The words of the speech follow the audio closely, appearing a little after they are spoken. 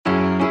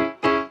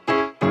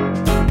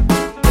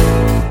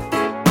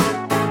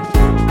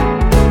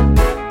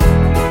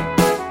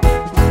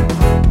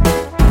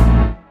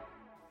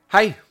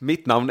Hei,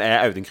 mitt navn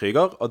Audun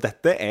Krüger, og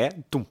dette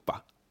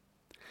Dumpa.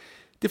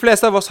 De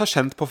fleste av oss har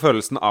kjent på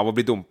følelsen av å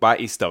bli dumpa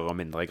i større og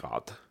mindre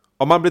grad.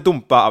 Om man blir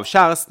dumpa av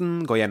kjæresten,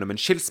 går gjennom en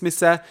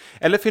skilsmisse,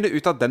 eller finner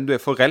ut at den du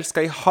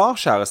forelsket i har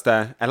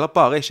kjæreste, eller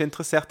bare ikke er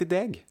interessert i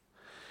deg.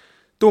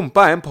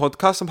 Dumpa en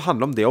podcast som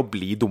handler om det å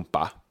bli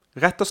dumpa.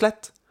 Rett og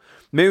slett.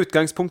 Med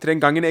utgangspunkt i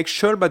den gangen jeg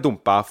selv ble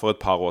dumpa for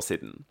et par år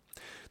siden.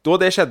 Da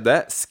det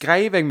skjedde,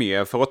 skrev jeg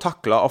mye for å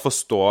takle og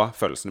forstå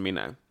følelsene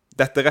mine.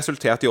 Dette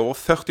resulterte i over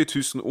 40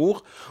 000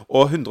 ord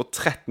og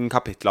 113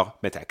 kapitler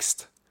med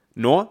tekst.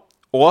 Nå,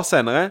 år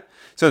senere,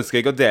 så ønsker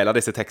jeg å dele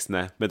disse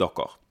tekstene med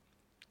dere.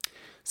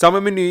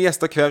 Sammen med nye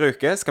gjester hver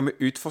uke skal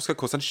vi utforske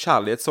hvordan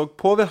kjærlighetssorg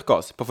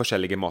påvirker oss på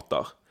forskjellige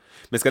måter.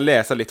 Vi skal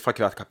lese litt fra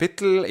hvert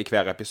kapittel i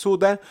hver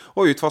episode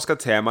og utforske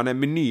temaene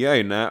med nye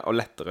øyne og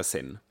lettere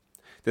sinn.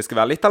 Det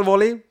skal være litt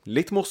alvorlig,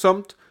 litt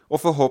morsomt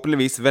og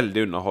forhåpentligvis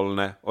veldig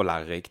underholdende og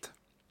lærerikt.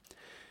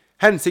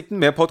 Hensikten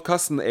med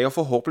podcasten å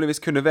forhåpentligvis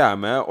kunne være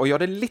med og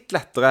gjøre det litt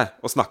lettere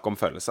å snakke om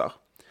følelser.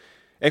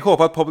 Jeg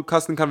håper at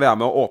podcasten kan være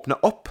med å åpne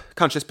opp,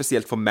 kanskje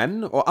spesielt for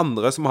menn og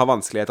andre som har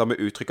vanskeligheter med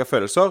å uttrykke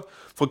følelser,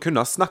 for å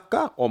kunne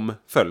snakke om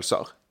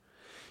følelser.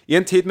 I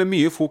en tid med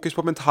mye fokus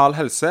på mental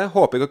helse,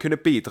 håper jeg å kunne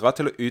bidra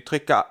til å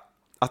uttrykke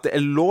at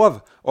det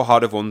lov å ha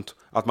det vondt,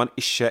 at man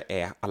ikke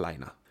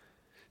alene.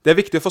 Det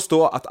viktig å forstå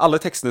at alle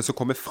tekstene som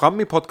kommer fram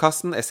i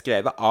podcasten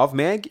skrevet av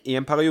meg i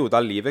en periode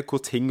av livet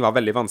hvor ting var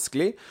veldig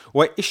vanskelig,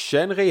 og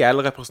ikke en reell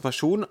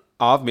representasjon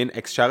av min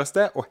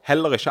ekskjæreste, og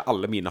heller ikke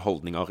alle mine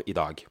holdninger i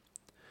dag.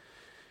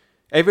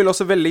 Jeg vil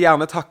også veldig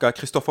gjerne takke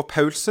Kristoffer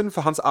Paulsen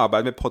for hans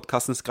arbeid med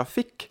podcastens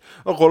grafikk,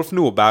 og Rolf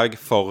Nordberg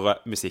for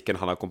musikken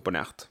han har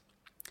komponert.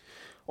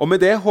 Og med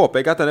det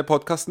håper jeg at denne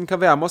podcasten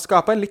kan være med å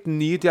skape en litt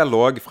ny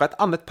dialog fra et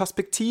annet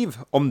perspektiv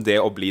om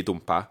det å bli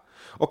dumpa,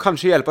 og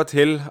kanskje hjelpe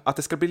til at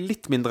det skal bli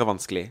litt mindre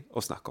vanskelig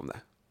å snakke om det.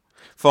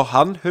 For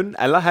han, hun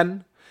eller hen,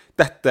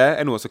 dette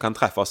noe som kan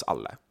treffe oss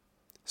alle.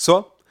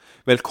 Så,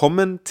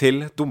 velkommen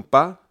til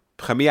Dumpa,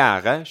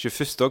 premiere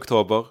 21.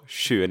 oktober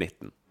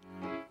 2019.